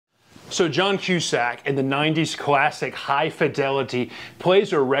So John Cusack in the 90s classic High Fidelity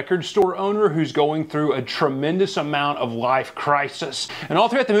plays a record store owner who's going through a tremendous amount of life crisis. And all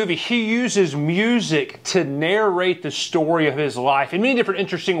throughout the movie, he uses music to narrate the story of his life in many different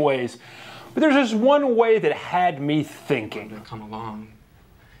interesting ways. But there's this one way that had me thinking. Come along.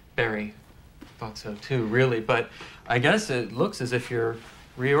 Barry thought so too, really. But I guess it looks as if you're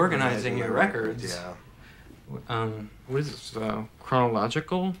reorganizing your records. Yeah. What is this,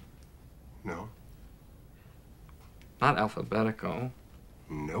 chronological? No. Not alphabetical.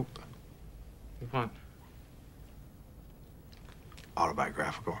 Nope. What?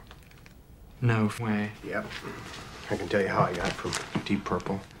 Autobiographical. No way. Yep. I can tell you how I got from Deep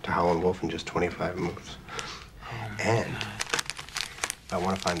Purple to Howlin' Wolf in just 25 moves. And if I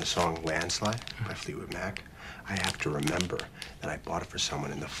want to find the song Landslide by Fleetwood Mac, I have to remember that I bought it for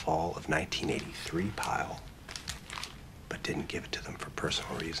someone in the fall of 1983 pile, but didn't give it to them for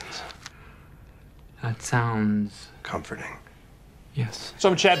personal reasons. That sounds Comforting. Yes. So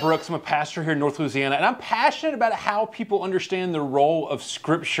I'm Chad Brooks, I'm a pastor here in North Louisiana, and I'm passionate about how people understand the role of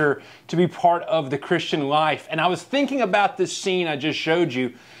Scripture to be part of the Christian life. And I was thinking about this scene I just showed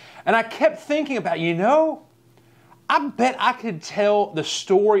you, and I kept thinking about, I bet I could tell the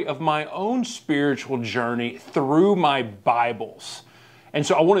story of my own spiritual journey through my Bibles. And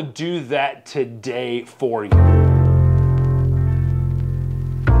so I want to do that today for you.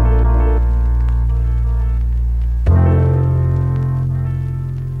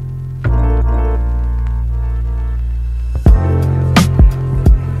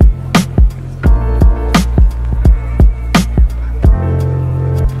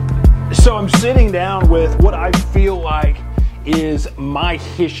 So I'm sitting down with what I feel like is my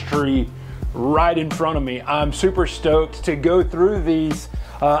history right in front of me. I'm super stoked to go through these.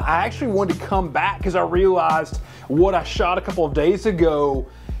 I actually wanted to come back because I realized what I shot a couple of days ago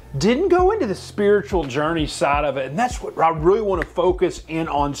didn't go into the spiritual journey side of it, and that's what I really want to focus in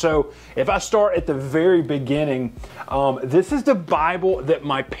on. So if I start at the very beginning, this is the Bible that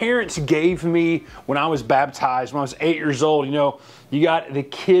my parents gave me when I was baptized, when I was 8 years old. You got the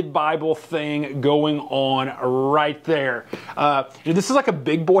kid Bible thing going on right there. This is like a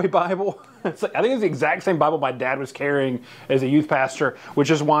big boy Bible. I think it's the exact same Bible my dad was carrying as a youth pastor,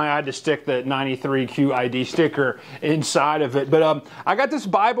 which is why I had to stick the 93 QID sticker inside of it. But I got this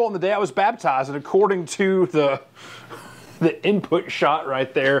Bible on the day I was baptized, and according to the input shot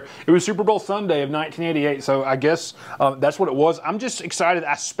right there, it was Super Bowl Sunday of 1988, so I guess that's what it was. I'm just excited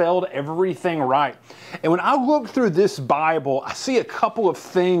I spelled everything right. And when I look through this Bible, I see a couple of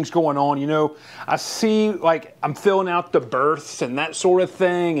things going on. I see, like, I'm filling out the births and that sort of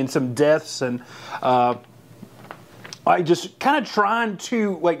thing, and some deaths, and I just kind of trying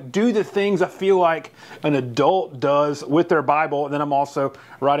to do the things I feel like an adult does with their Bible. And then I'm also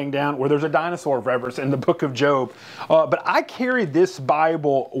writing down where there's a dinosaur reference in the book of Job. But I carried this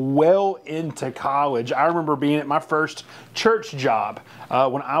Bible well into college. I remember being at my first church job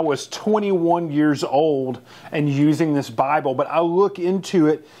when I was 21 years old and using this Bible. But I look into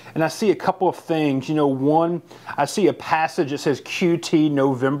it and I see a couple of things. One, I see a passage that says QT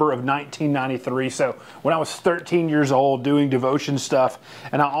November of 1993. So when I was 13 years old doing devotion stuff.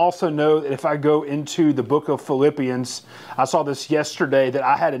 And I also know that if I go into the book of Philippians, I saw this yesterday that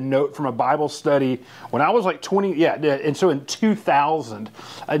I had a note from a Bible study when I was like 20, and so in 2000.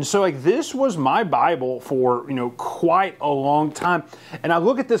 And so this was my Bible for, quite a long time. And I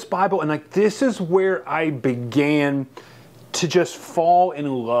look at this Bible and this is where I began to just fall in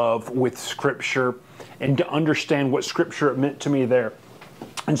love with Scripture and to understand what Scripture meant to me there.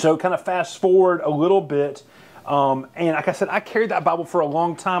 And so kind of fast forward a little bit, and like I said, I carried that Bible for a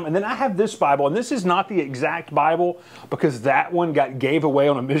long time, and then I have this Bible, and this is not the exact Bible because that one gave away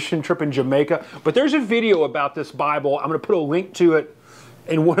on a mission trip in Jamaica, but there's a video about this Bible. I'm going to put a link to it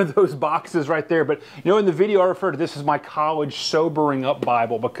in one of those boxes right there. But in the video I refer to this as my college sobering up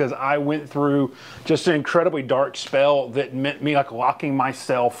Bible because I went through just an incredibly dark spell that meant me locking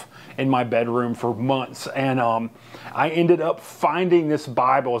myself in my bedroom for months. And I ended up finding this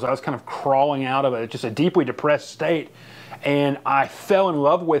Bible as I was kind of crawling out of it, just a deeply depressed state. And I fell in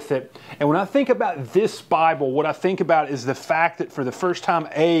love with it. And when I think about this Bible, what I think about is the fact that for the first time,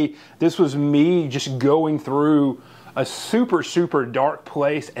 this was me just going through a super, super dark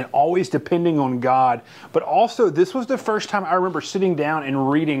place and always depending on God. But also, this was the first time I remember sitting down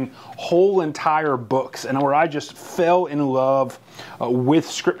and reading whole entire books and where I just fell in love with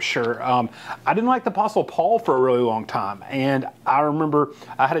Scripture. I didn't like the Apostle Paul for a really long time. And I remember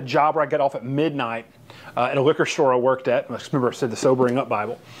I had a job where I got off at midnight. at a liquor store I worked at. I remember I said the Sobering Up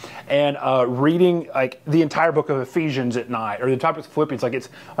Bible, and reading like the entire book of Ephesians at night, or the entire book of Philippians. Like it's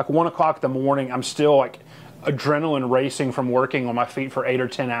like 1 o'clock in the morning. I'm still like adrenaline racing from working on my feet for 8 or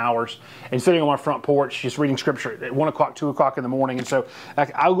 10 hours and sitting on my front porch just reading scripture at 1 o'clock, 2 o'clock in the morning. And so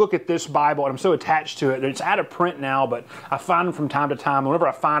I look at this Bible and I'm so attached to it. It's out of print now, but I find them from time to time. Whenever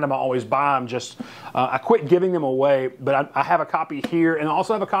I find them, I always buy them. Just I quit giving them away, but I have a copy here, and I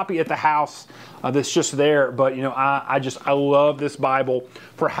also have a copy at the house that's just there. But you know, I love this Bible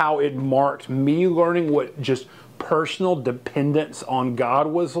for how it marked me learning what just personal dependence on God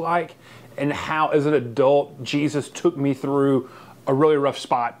was like, and how, as an adult, Jesus took me through a really rough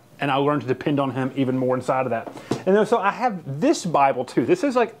spot, and I learned to depend on Him even more inside of that. And then, so I have this Bible too. This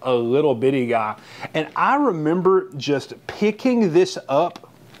is like a little bitty guy, and I remember just picking this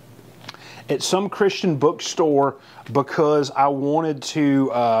up at some Christian bookstore because I wanted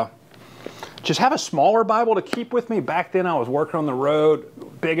to just have a smaller Bible to keep with me. Back then I was working on the road,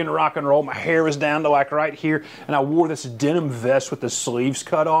 big into rock and roll. My hair was down to like right here, and I wore this denim vest with the sleeves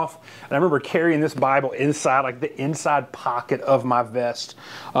cut off. And I remember carrying this Bible inside, like the inside pocket of my vest.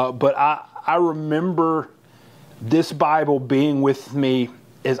 But I remember this Bible being with me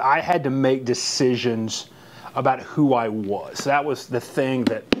as I had to make decisions about who I was. That was the thing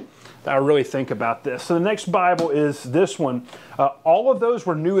that I really think about this. So the next Bible is this one. All of those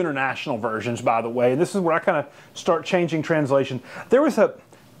were New International Versions, by the way. And this is where I kind of start changing translation. There was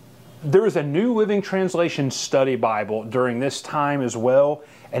a New Living Translation study Bible during this time as well.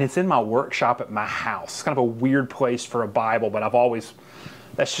 And it's in my workshop at my house. It's kind of a weird place for a Bible, but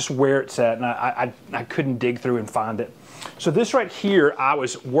that's just where it's at. And I couldn't dig through and find it. So this right here, I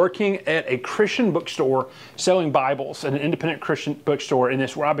was working at a Christian bookstore selling Bibles, an independent Christian bookstore, and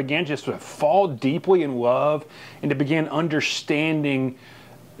this where I began just to fall deeply in love and to begin understanding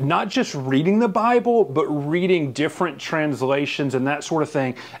not just reading the Bible, but reading different translations and that sort of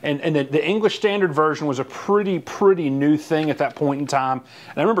thing. And the English Standard Version was a pretty new thing at that point in time.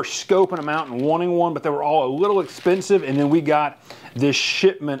 And I remember scoping them out and wanting one, but they were all a little expensive. And then we got this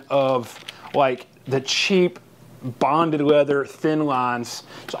shipment of like the cheap bonded leather, thin lines.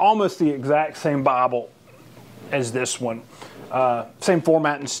 It's almost the exact same Bible as this one. Same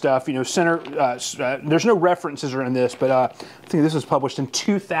format and stuff. You know, there's no references in this, but I think this was published in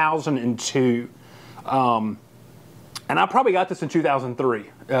 2002. And I probably got this in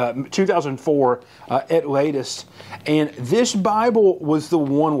 2003, 2004 at latest. And this Bible was the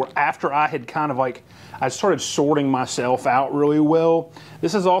one where after I had kind of like, I started sorting myself out really well.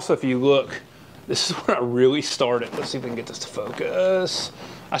 This is also, if you look, this is where I really started. Let's see if we can get this to focus.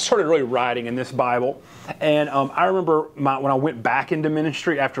 I started really writing in this Bible. And I remember when I went back into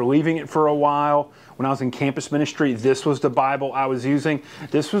ministry after leaving it for a while, when I was in campus ministry, this was the Bible I was using.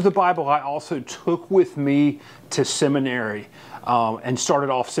 This was the Bible I also took with me to seminary and started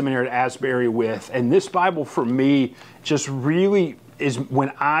off seminary at Asbury with. And this Bible for me just really is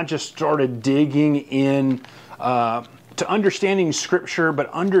when I just started digging in to understanding Scripture, but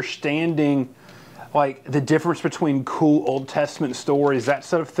understanding like the difference between cool Old Testament stories, that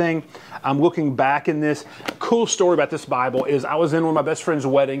sort of thing. I'm looking back in this. A cool story about this Bible is I was in one of my best friend's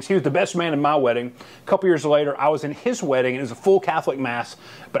weddings. He was the best man in my wedding. A couple years later, I was in his wedding, and it was a full Catholic Mass,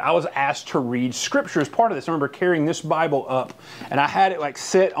 but I was asked to read Scripture as part of this. I remember carrying this Bible up, and I had it like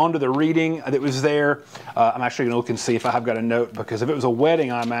sit onto the reading that was there. I'm actually going to look and see if I have got a note, because if it was a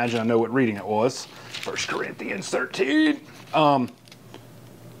wedding, I imagine I know what reading it was. 1 Corinthians 13.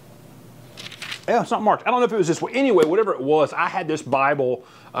 Yeah, it's not marked. I don't know if it was this way. Anyway, whatever it was, I had this Bible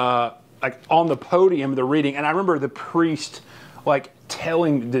like on the podium, the reading, and I remember the priest like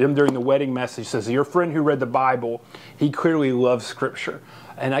telling them during the wedding message, says, your friend who read the Bible, he clearly loves Scripture.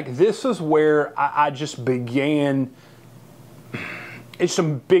 And like this is where I just began. It's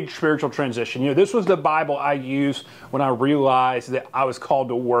some big spiritual transition. You know, this was the Bible I used when I realized that I was called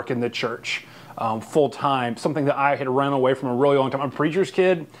to work in the church full time, something that I had run away from a really long time. I'm a preacher's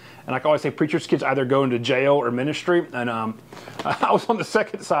kid. And like I always say, preachers' kids either go into jail or ministry. And I was on the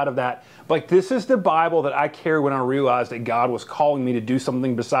second side of that. But like, this is the Bible that I carry when I realized that God was calling me to do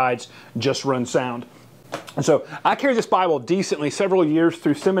something besides just run sound. And so I carried this Bible decently several years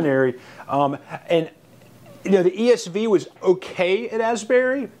through seminary. And you know, the ESV was okay at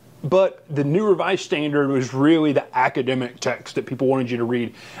Asbury, but the New Revised Standard was really the academic text that people wanted you to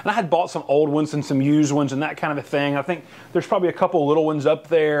read. And I had bought some old ones and some used ones and that kind of a thing. I think there's probably a couple little ones up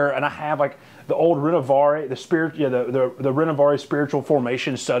there, and I have like the old Renovare, the Renovare Spiritual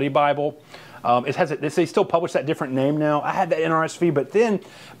Formation Study Bible. They still publish that different name now. I had that NRSV, but then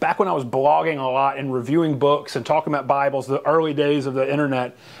back when I was blogging a lot and reviewing books and talking about Bibles, the early days of the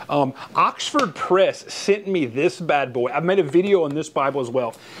internet, Oxford Press sent me this bad boy. I've made a video on this Bible as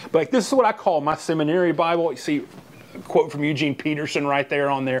well. But like, this is what I call my seminary Bible. You see a quote from Eugene Peterson right there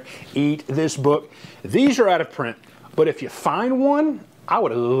on there. Eat this book. These are out of print. But if you find one, I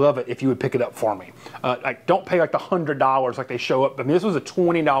would love it if you would pick it up for me. Like, don't pay like the $100 like they show up. I mean, this was a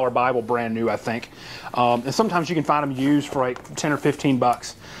 $20 Bible, brand new, I think. And sometimes you can find them used for like 10 or 15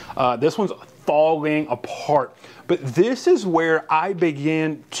 bucks. This one's falling apart. But this is where I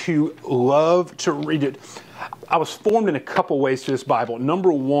began to love to read it. I was formed in a couple ways to this Bible.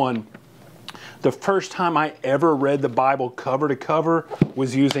 Number one, the first time I ever read the Bible cover to cover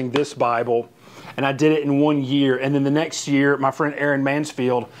was using this Bible. And I did it in 1 year. And then the next year, my friend Aaron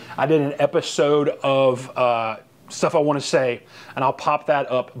Mansfield, I did an episode of Stuff I Want to Say. And I'll pop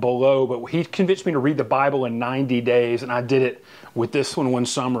that up below. But he convinced me to read the Bible in 90 days. And I did it with this one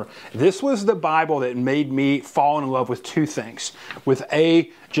summer. This was the Bible that made me fall in love with two things. With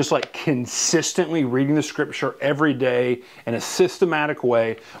just like consistently reading the scripture every day in a systematic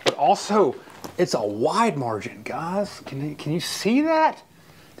way. But also, it's a wide margin, guys. Can you see that?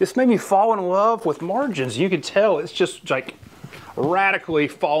 This made me fall in love with margins. You can tell it's just like radically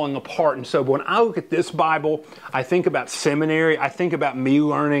falling apart. And so when I look at this Bible, I think about seminary. I think about me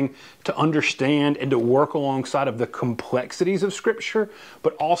learning to understand and to work alongside of the complexities of Scripture,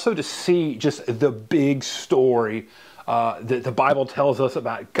 but also to see just the big story that the Bible tells us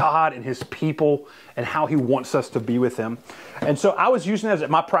about God and His people and how He wants us to be with Him. And so I was using it as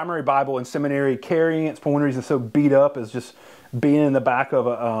my primary Bible in seminary, carrying it. It's for one reason so beat up is just being in the back of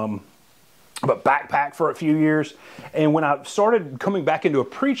a backpack for a few years. And when I started coming back into a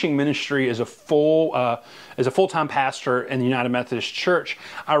preaching ministry as a full-time pastor in the United Methodist Church,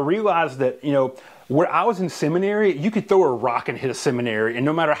 I realized that, where I was in seminary, you could throw a rock and hit a seminary. And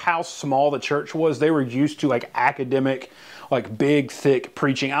no matter how small the church was, they were used to like academic, like big, thick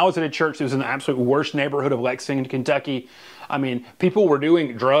preaching. I was at a church that was in the absolute worst neighborhood of Lexington, Kentucky. I mean, people were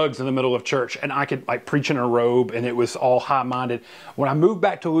doing drugs in the middle of church, and I could like preach in a robe, and it was all high-minded. When I moved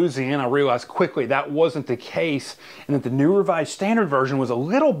back to Louisiana, I realized quickly that wasn't the case, and that the New Revised Standard Version was a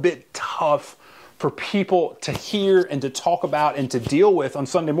little bit tough for people to hear and to talk about and to deal with on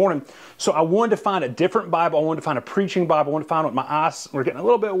Sunday morning. So I wanted to find a different Bible. I wanted to find a preaching Bible. I wanted to find what my eyes were getting a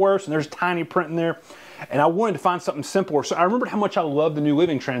little bit worse, and there's tiny print in there. And I wanted to find something simpler. So I remembered how much I loved the New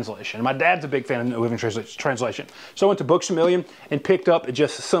Living Translation. My dad's a big fan of the New Living Translation. So I went to Books A Million and picked up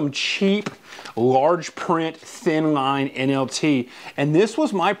just some cheap, large print, thin line NLT. And this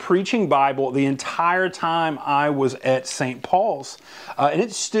was my preaching Bible the entire time I was at St. Paul's. And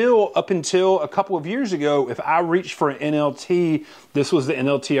it's still, up until a couple of years ago, if I reached for an NLT, this was the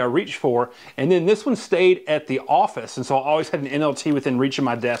NLT I reached for. And then this one stayed at the office. And so I always had an NLT within reach of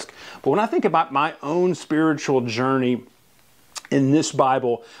my desk. But when I think about my own spiritual journey in this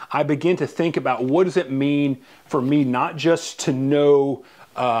Bible, I begin to think about what does it mean for me not just to know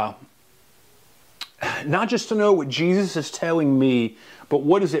what Jesus is telling me, but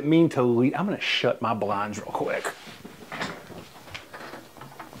what does it mean to lead? I'm going to shut my blinds real quick.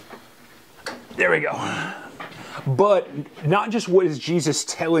 There we go. But not just what is Jesus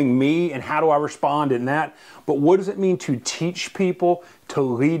telling me and how do I respond in that, but what does it mean to teach people, to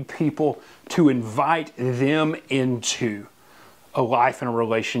lead people, to invite them into a life and a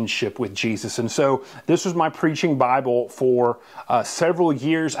relationship with Jesus. And so this was my preaching Bible for several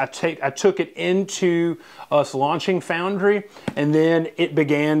years. I took it into us launching Foundry, and then it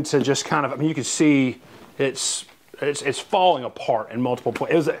began to just kind of, you can see it's falling apart in multiple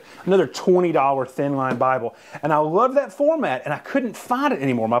places. It was another $20 thin line Bible. And I love that format, and I couldn't find it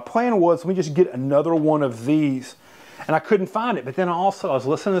anymore. My plan was, let me just get another one of these. And I couldn't find it. But then I was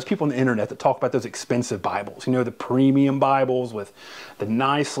listening to those people on the internet that talk about those expensive Bibles. The premium Bibles with the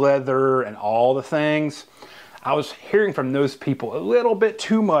nice leather and all the things. I was hearing from those people a little bit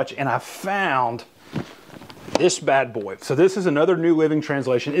too much, and I found this bad boy. So this is another New Living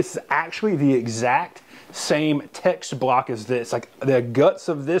Translation. It's actually the exact same text block as this. Like the guts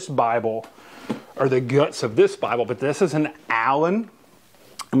of this Bible are the guts of this Bible, but this is an Allen.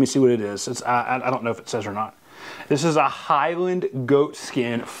 Let me see what it is. I don't know if it says or not. This is a Highland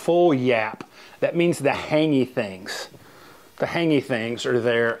goatskin full yap. That means the hangy things. The hangy things are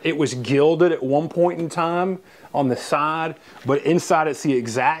there. It was gilded at one point in time on the side, but inside it's the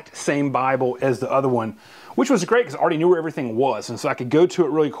exact same Bible as the other one, which was great because I already knew where everything was, and so I could go to it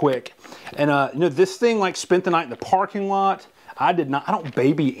really quick. And this thing like spent the night in the parking lot. I don't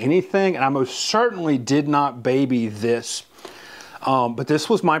baby anything, and I most certainly did not baby this. But this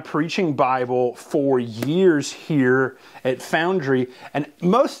was my preaching Bible for years here at Foundry. And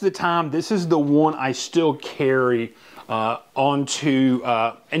most of the time, this is the one I still carry and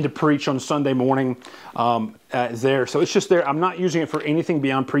to preach on Sunday morning there. So it's just there. I'm not using it for anything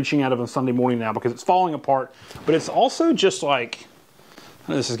beyond preaching out of on Sunday morning now because it's falling apart. But it's also just like,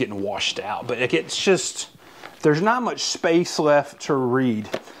 I know this is getting washed out, but it's just, there's not much space left to read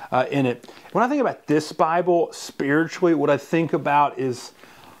in it. When I think about this Bible spiritually, what I think about is,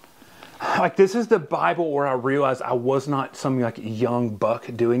 like, this is the Bible where I realized I was not some like young buck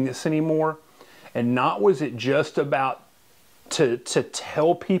doing this anymore. And not was it just about to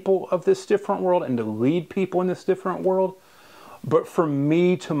tell people of this different world and to lead people in this different world, but for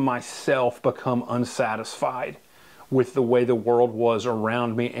me to myself become unsatisfied with the way the world was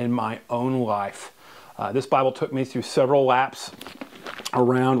around me in my own life. This Bible took me through several laps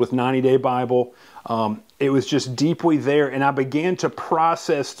around with 90 Day Bible. It was just deeply there, and I began to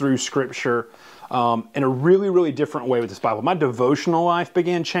process through Scripture in a really, really different way with this Bible. My devotional life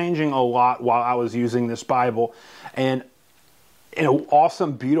began changing a lot while I was using this Bible, and in an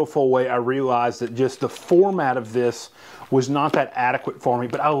awesome, beautiful way, I realized that just the format of this was not that adequate for me,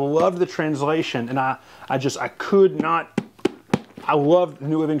 but I loved the translation, and I love the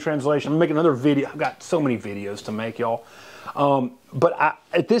New Living Translation. I'm making another video. I've got so many videos to make, y'all. But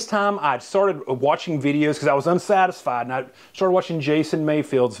at this time, I'd started watching videos because I was unsatisfied, and I started watching Jason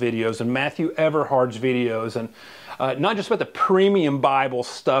Mayfield's videos and Matthew Everhard's videos, and not just about the premium Bible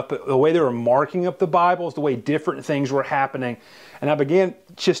stuff, but the way they were marking up the Bibles, the way different things were happening. And I began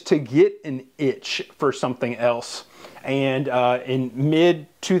just to get an itch for something else. And in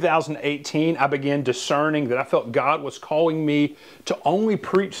mid-2018, I began discerning that I felt God was calling me to only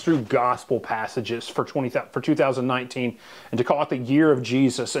preach through gospel passages for 2019 and to call it the year of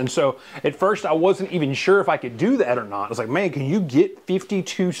Jesus. And so at first, I wasn't even sure if I could do that or not. I was like, man, can you get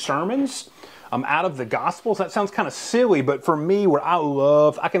 52 sermons out of the Gospels? That sounds kind of silly, but for me, where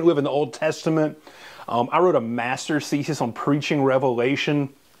I can live in the Old Testament. I wrote a master's thesis on preaching Revelation.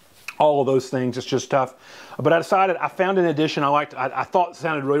 All of those things, it's just tough. But I found an edition I thought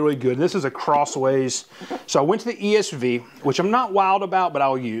sounded really, really good. This is a Crossways. So I went to the ESV, which I'm not wild about, but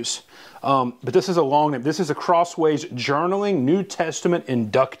I'll use. But this is a long name. This is a Crossways Journaling New Testament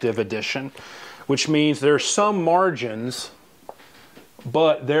Inductive Edition, which means there are some margins,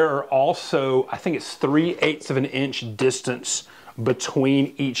 but there are also, I think it's 3/8 of an inch distance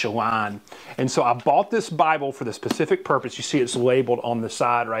between each line. And so I bought this Bible for the specific purpose. You see it's labeled on the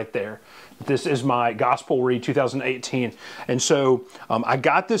side right there. This is my Gospel Read 2018. And so I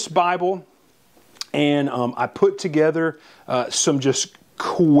got this Bible, and I put together some just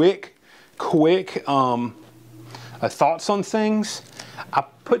quick thoughts on things. I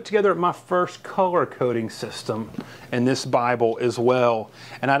put together my first color coding system in this Bible as well.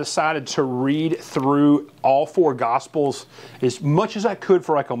 And I decided to read through all 4 Gospels as much as I could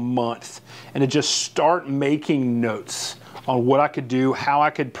for like a month and to just start making notes on what I could do, how I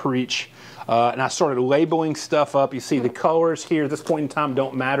could preach. And I started labeling stuff up. You see the colors here at this point in time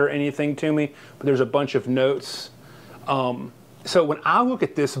don't matter anything to me, but there's a bunch of notes. So when I look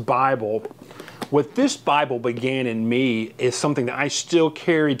at this Bible, what this Bible began in me is something that I still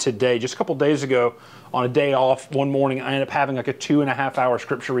carry today. Just a couple days ago, on a day off, one morning, I ended up having like a 2.5-hour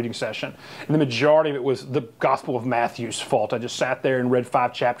scripture reading session. And the majority of it was the Gospel of Matthew's fault. I just sat there and read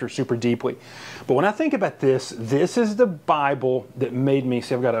 5 chapters super deeply. But when I think about this is the Bible that made me,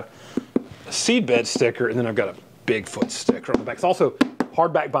 see, I've got a seedbed sticker, and then I've got a Bigfoot sticker on the back. It's also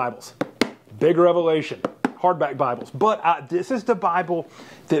hardback Bibles. Big Revelation. Hardback Bibles. But this is the Bible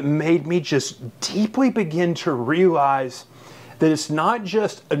that made me just deeply begin to realize that it's not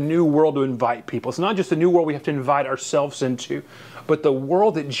just a new world to invite people. It's not just a new world we have to invite ourselves into, but the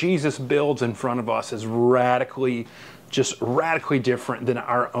world that Jesus builds in front of us is radically different than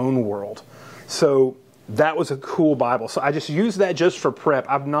our own world. So that was a cool Bible. So I just used that just for prep.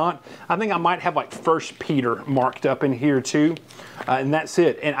 I think I might have like 1 Peter marked up in here too. And that's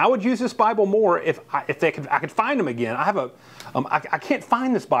it. And I would use this Bible more if I could find them again. I can't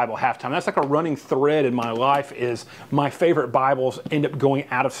find this Bible half time. That's like a running thread in my life is my favorite Bibles end up going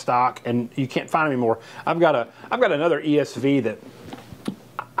out of stock and you can't find them anymore. I've got another ESV that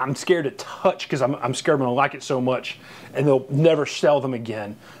I'm scared to touch because I'm scared I'm going to like it so much and they'll never sell them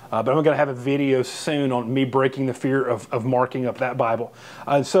again. But I'm going to have a video soon on me breaking the fear of marking up that Bible.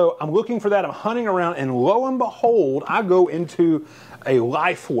 So I'm looking for that. I'm hunting around, and lo and behold, I go into a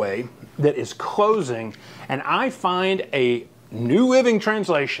Lifeway that is closing, and I find a New Living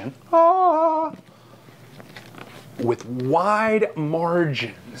Translation with wide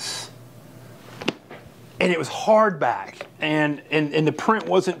margins. and it was hardback, and the print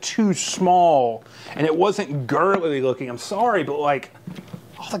wasn't too small, and it wasn't girly looking. I'm sorry, but like,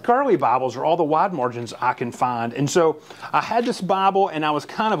 all the girly Bibles are all the wide margins I can find. And so I had this Bible, and I was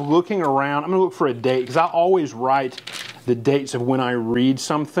kind of looking around. I'm going to look for a date, because I always write the dates of when I read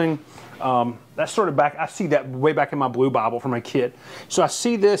something. That's sort of back, I see that way back in my blue Bible from a kid. So I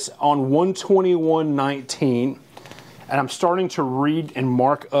see this on 121:19, and I'm starting to read and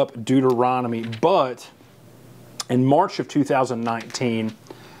mark up Deuteronomy. But in March of 2019,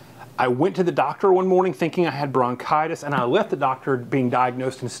 I went to the doctor one morning thinking I had bronchitis, and I left the doctor being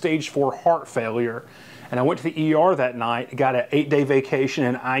diagnosed in stage 4 heart failure. And I went to the ER that night, got an 8-day vacation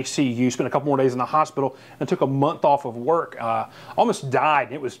in ICU, spent a couple more days in the hospital, and took a month off of work. Almost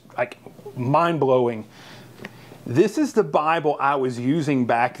died. It was like mind-blowing. This is the Bible I was using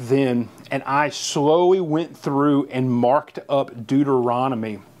back then, and I slowly went through and marked up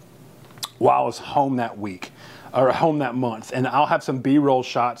Deuteronomy while I was home that week, or home that month. And I'll have some B-roll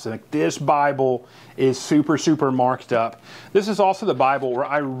shots. Like, this Bible is super, super marked up. This is also the Bible where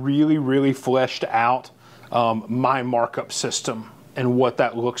I really, really fleshed out my markup system and what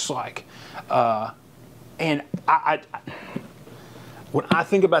that looks like. And when I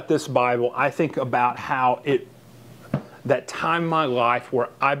think about this Bible, I think about how that time in my life where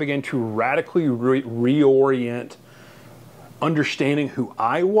I began to radically reorient understanding who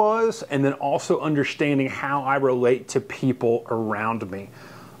I was, and then also understanding how I relate to people around me.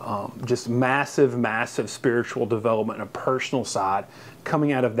 Just massive, massive spiritual development and a personal side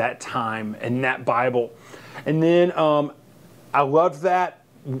coming out of that time and that Bible. And then I loved that,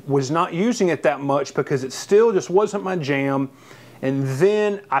 was not using it that much because it still just wasn't my jam. And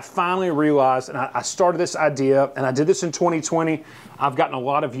then I finally realized, and I started this idea, and I did this in 2020. I've gotten a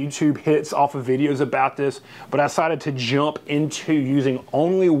lot of YouTube hits off of videos about this, but I decided to jump into using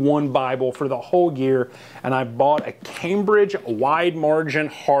only one Bible for the whole year, and I bought a Cambridge wide margin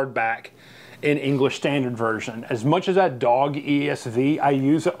hardback in English Standard Version. As much as I dog ESV, I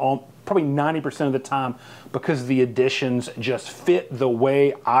use it on probably 90% of the time because the editions just fit the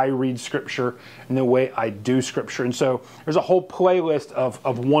way I read Scripture and the way I do Scripture. And so there's a whole playlist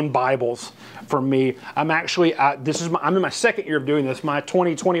of one Bibles for me. I'm actually, I'm in my second year of doing this. My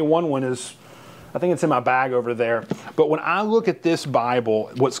 2021 one is, I think it's in my bag over there. But when I look at this Bible,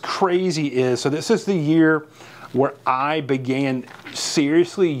 what's crazy is, so this is the year where I began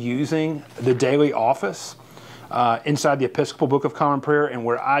seriously using the daily office inside the Episcopal Book of Common Prayer, and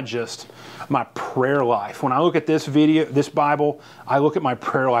where my prayer life. When I look at this Bible, I look at my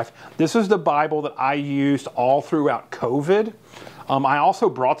prayer life. This is the Bible that I used all throughout COVID. I also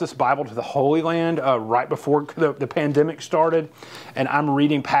brought this Bible to the Holy Land right before the pandemic started, and I'm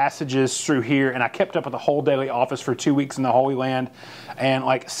reading passages through here, and I kept up with the whole daily office for 2 weeks in the Holy Land, and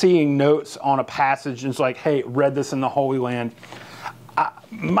like seeing notes on a passage, and it's like, hey, read this in the Holy Land.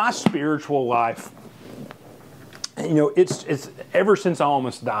 My spiritual life, it's ever since I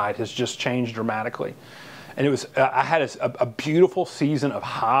almost died, has just changed dramatically. And it was, I had a beautiful season of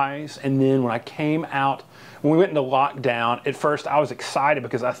highs, and then when I came out, when we went into lockdown, at first I was excited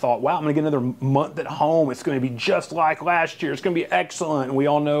because I thought, wow, I'm going to get another month at home. It's going to be just like last year. It's going to be excellent. And we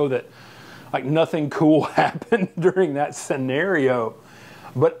all know that like nothing cool happened during that scenario.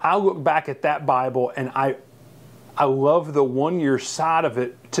 But I look back at that Bible, and I love the 1 year side of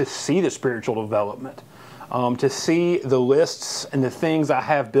it to see the spiritual development, to see the lists and the things I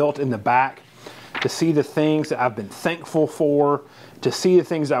have built in the back, to see the things that I've been thankful for, to see the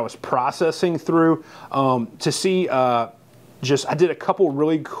things I was processing through, to see I did a couple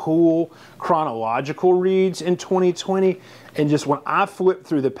really cool chronological reads in 2020, and just when I flip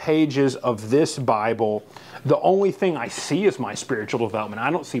through the pages of this Bible, the only thing I see is my spiritual development.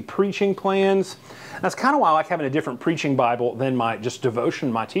 I don't see preaching plans. That's kind of why I like having a different preaching Bible than my just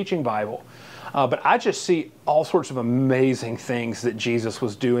devotion, my teaching Bible. But I just see all sorts of amazing things that Jesus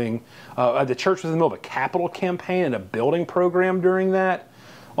was doing. The church was in the middle of a capital campaign and a building program during that.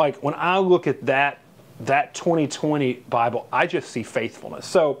 Like, when I look at that 2020 Bible, I just see faithfulness.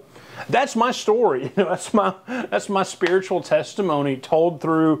 So that's my story. That's my spiritual testimony told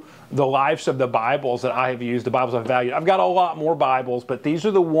through the lives of the Bibles that I have used, the Bibles I've valued. I've got a lot more Bibles, but these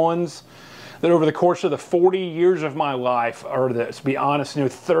are the ones that over the course of the 40 years of my life, or to be honest,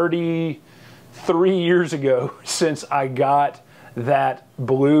 33 years ago since I got that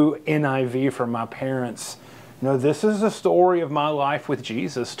blue NIV from my parents. This is the story of my life with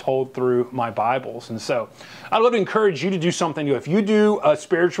Jesus told through my Bibles. And so I'd love to encourage you to do something new. If you do a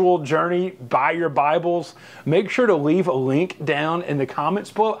spiritual journey by your Bibles, make sure to leave a link down in the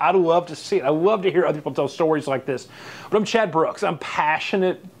comments below. I'd love to see it. I love to hear other people tell stories like this. But I'm Chad Brooks. I'm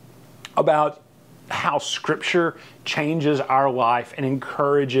passionate about how Scripture changes our life and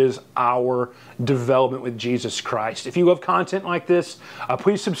encourages our development with Jesus Christ. If you love content like this,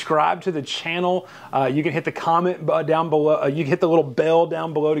 please subscribe to the channel. You can hit the comment down below. You can hit the little bell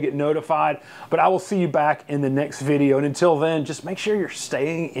down below to get notified. But I will see you back in the next video. And until then, just make sure you're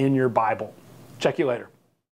staying in your Bible. Check you later.